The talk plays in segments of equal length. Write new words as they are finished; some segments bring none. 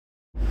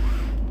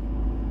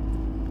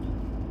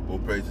All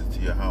praises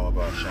to Yahweh,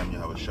 Ba'asham,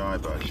 Yahweh Shai,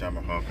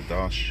 Ba'asham,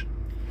 HaKadash.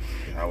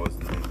 Yahweh is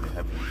the name of the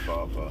Heavenly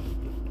Father.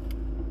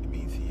 It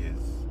means He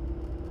is.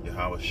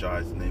 Yahweh Shai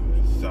is the name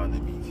of His Son.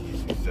 It means He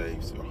is who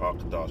saves.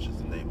 HaKadash is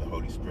the name of the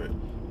Holy Spirit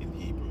in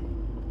Hebrew.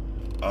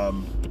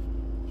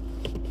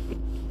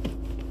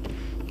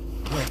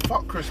 Yeah,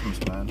 fuck Christmas,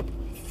 man.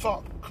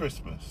 Fuck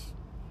Christmas.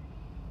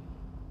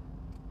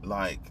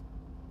 Like,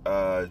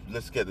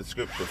 let's get the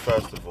scripture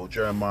first of all.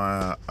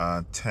 Jeremiah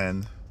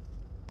 10.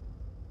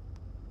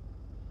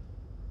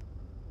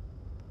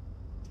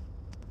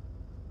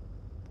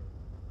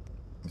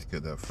 Let's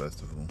get that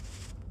first of all.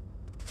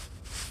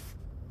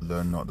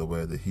 Learn not the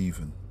way of the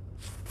heathen.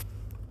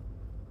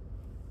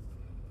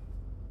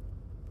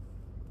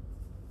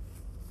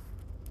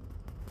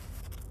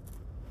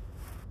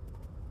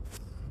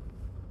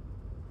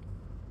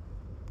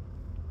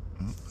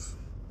 Oops.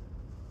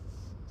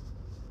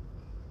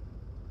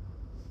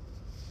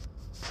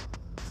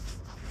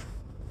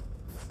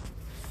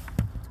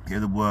 Hear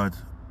the word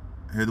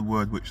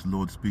which the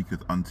Lord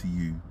speaketh unto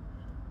you,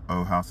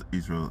 O house of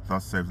Israel.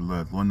 Thus saith the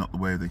Lord, learn not the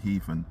way of the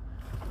heathen,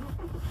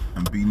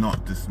 and be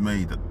not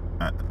dismayed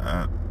at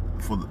the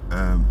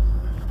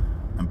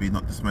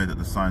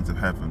signs of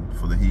heaven,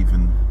 for the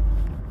heathen.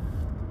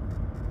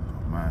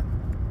 Oh man,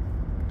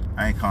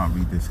 I can't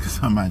read this because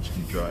I'm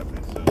actually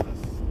driving, so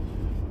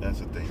that's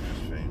a dangerous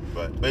thing.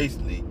 But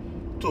basically,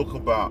 talk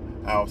about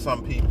how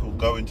some people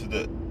go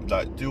into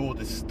do all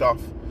this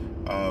stuff,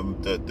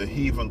 the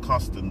heathen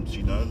customs,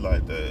 you know,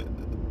 like the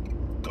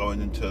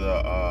going into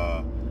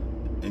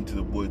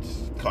the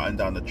woods, cutting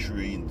down a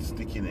tree and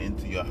sticking it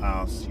into your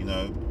house, you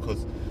know,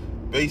 because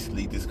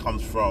basically this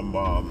comes from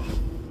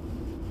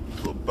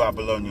sort of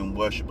Babylonian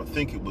worship. I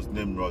think it was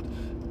Nimrod,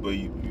 where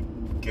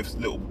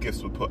little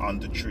gifts were put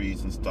under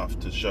trees and stuff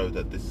to show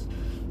that this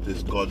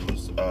God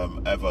was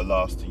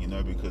everlasting, you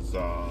know, because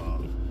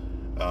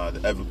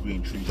the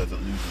evergreen tree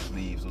doesn't lose its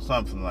leaves or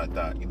something like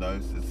that, you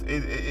know.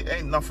 It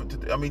ain't nothing to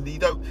do. I mean,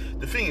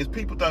 the thing is,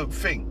 people don't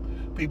think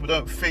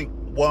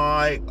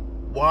why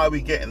are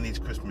we getting these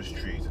Christmas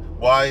trees?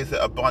 Why is it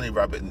a bunny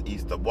rabbit in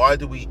Easter? Why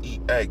do we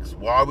eat eggs?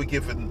 Why are we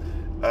given?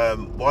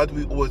 Why do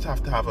we always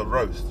have to have a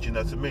roast? Do you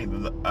know what I mean?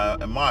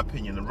 In my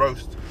opinion, the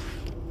roast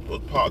was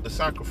part of the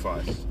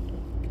sacrifice.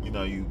 You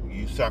know,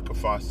 you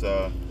sacrifice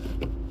a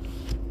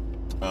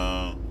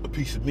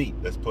piece of meat.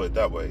 Let's put it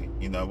that way.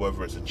 You know,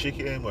 whether it's a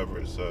chicken, whether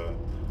it's a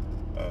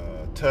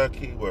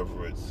turkey,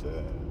 whether it's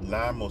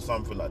lamb or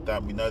something like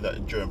that. We know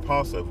that during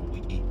Passover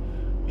we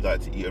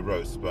like to eat a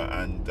roast,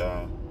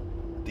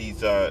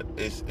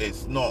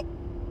 it's not,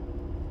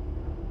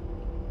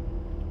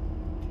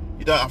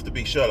 you don't have to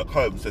be Sherlock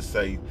Holmes, let's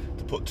say,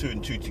 to put two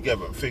and two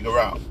together and figure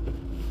out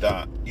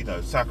that, you know,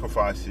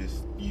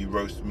 sacrifices, you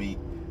roast meat,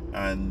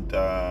 and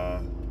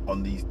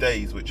on these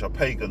days which are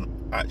pagan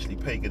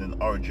in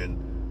origin,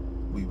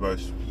 we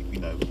roast, you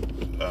know,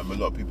 a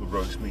lot of people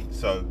roast meat.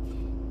 So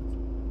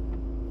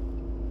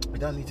we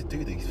don't need to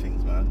do these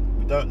things, man.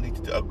 We don't need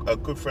to do. A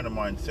good friend of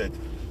mine said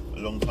a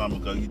long time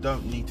ago, you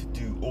don't need to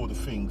do all the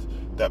things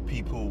that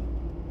people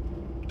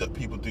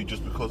do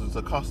just because it's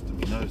a custom,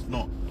 you know. It's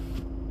not.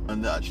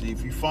 And actually,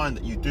 if you find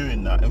that you're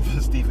doing that, and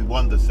Stevie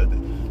Wonder said it,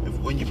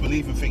 when you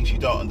believe in things you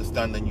don't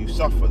understand, then you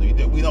suffer.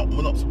 We're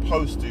not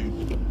supposed to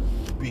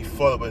be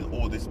following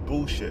all this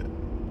bullshit.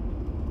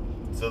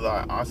 So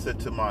like I said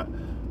to my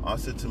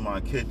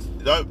kids,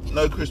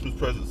 no Christmas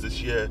presents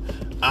this year.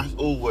 As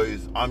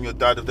always, I'm your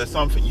dad. If there's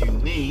something you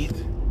need,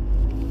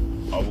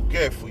 I will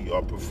get it for you.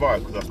 I'll provide,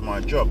 because that's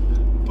my job.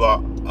 But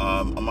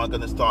am I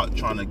going to start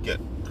trying to get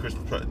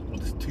Christmas presents, all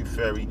this tooth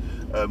fairy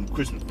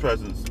Christmas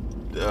presents,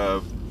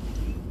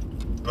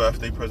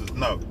 birthday presents?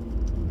 No,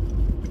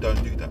 we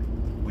don't do that.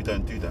 We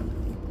don't do that.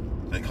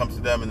 When it comes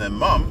to them and their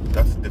mum,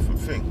 that's a different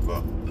thing.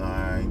 But no,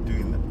 I ain't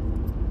doing that.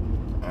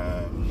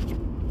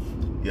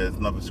 Yeah, there's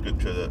another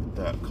scripture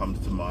that comes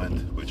to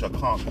mind, which I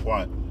can't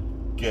quite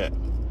get,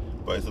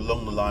 but it's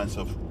along the lines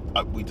of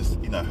we just,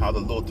 you know, how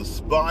the Lord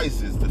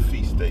despises the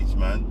feast days,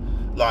 man.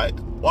 Like,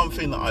 one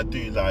thing that I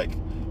do like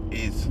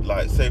is,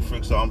 like, say for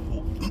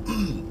example,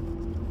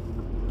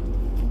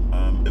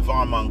 if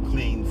I'm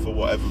unclean for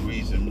whatever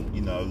reason,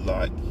 you know,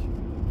 like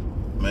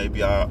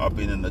maybe I've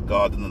been in the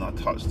garden and I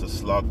touched a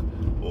slug,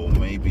 or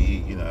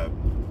maybe you know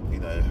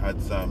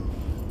had some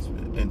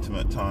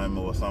intimate time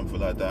or something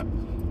like that.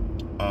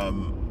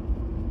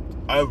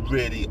 I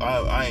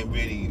ain't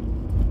really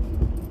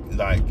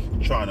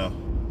like trying to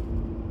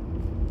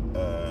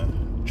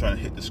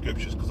hit the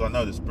scriptures, because I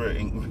know the Spirit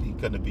ain't really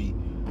gonna be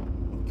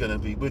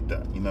with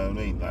that, you know what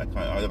I mean? Like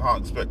I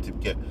can't expect to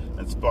get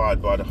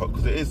inspired by the whole,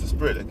 because it is the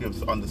Spirit that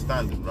gives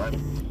understanding, right?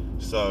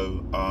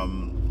 So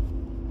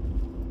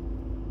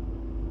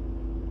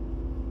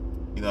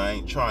you know, I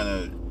ain't trying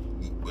to,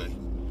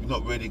 you're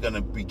not really going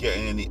to be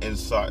getting any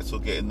insights or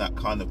getting that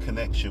kind of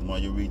connection while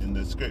you're reading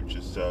the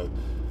scriptures. So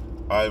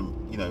I'm,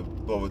 you know,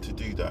 bothered to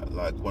do that,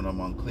 like when I'm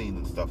unclean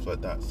and stuff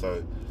like that.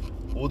 So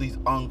all these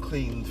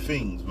unclean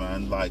things,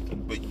 man, like,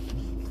 but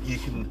you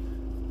can,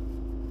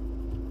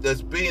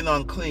 there's being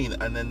unclean,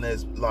 and then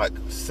there's like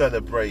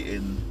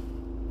celebrating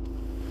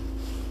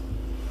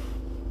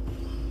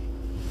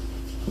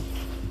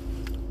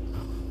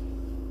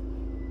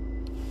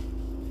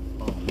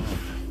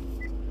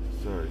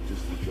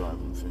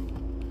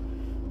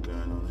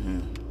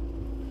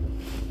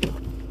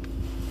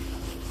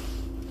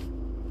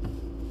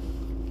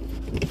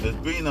There's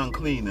being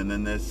unclean, and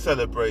then there's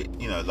celebrate,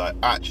 you know, like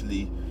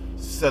actually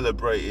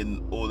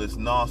celebrating all this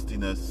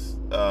nastiness,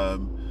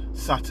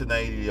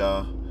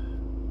 Saturnalia,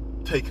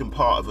 taking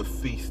part of a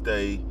feast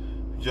day. Do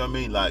you know what I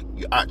mean? Like,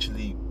 you're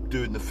actually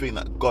doing the thing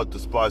that God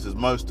despises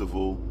most of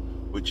all,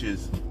 which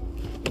is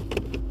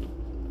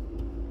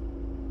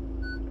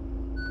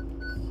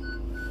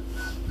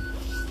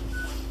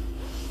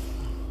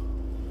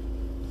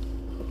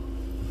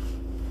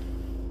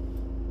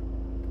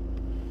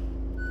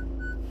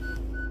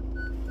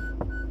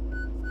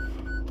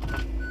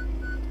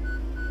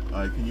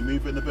alright, can you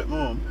move in a bit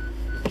more?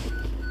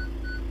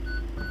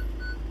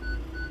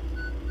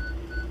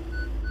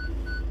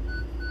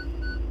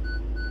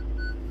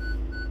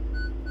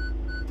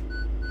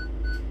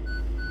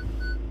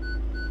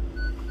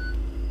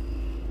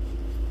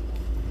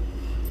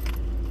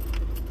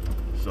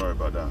 Sorry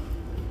about that.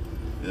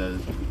 You know,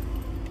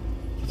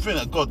 the thing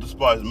that God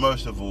despises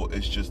most of all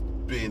is just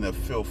being a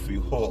filthy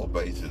whore,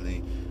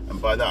 basically. And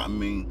by that I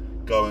mean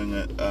going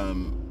at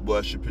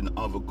worshipping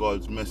other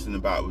gods, messing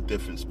about with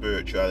different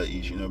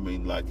spiritualities. You know what I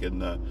mean? Like in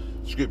the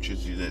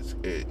scriptures, you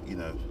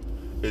know,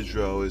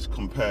 Israel is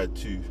compared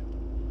to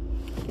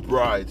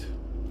bride.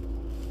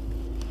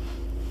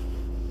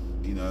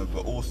 You know,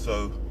 but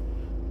also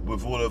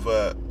with all of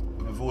her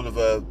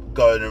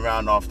going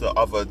around after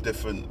other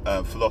different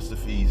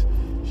philosophies,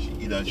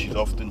 you know, she's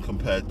often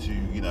compared to,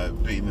 you know,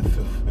 being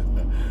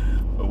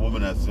a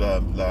woman that's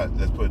like,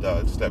 let's put it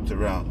out, stepped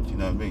around. You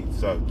know what I mean?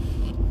 So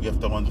you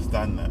have to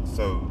understand that.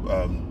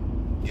 So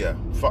yeah,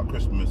 fuck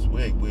Christmas.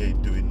 We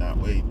ain't doing that.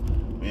 We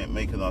ain't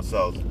making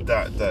ourselves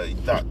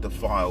that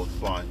defiled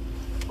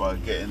by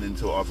getting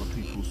into other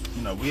people's.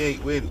 You know, we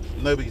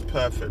ain't nobody's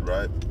perfect,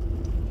 right?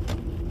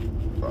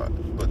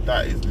 But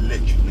that is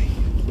literally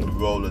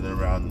rolling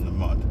around in the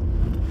mud.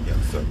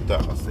 Yeah, so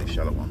that I'll say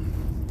shalom.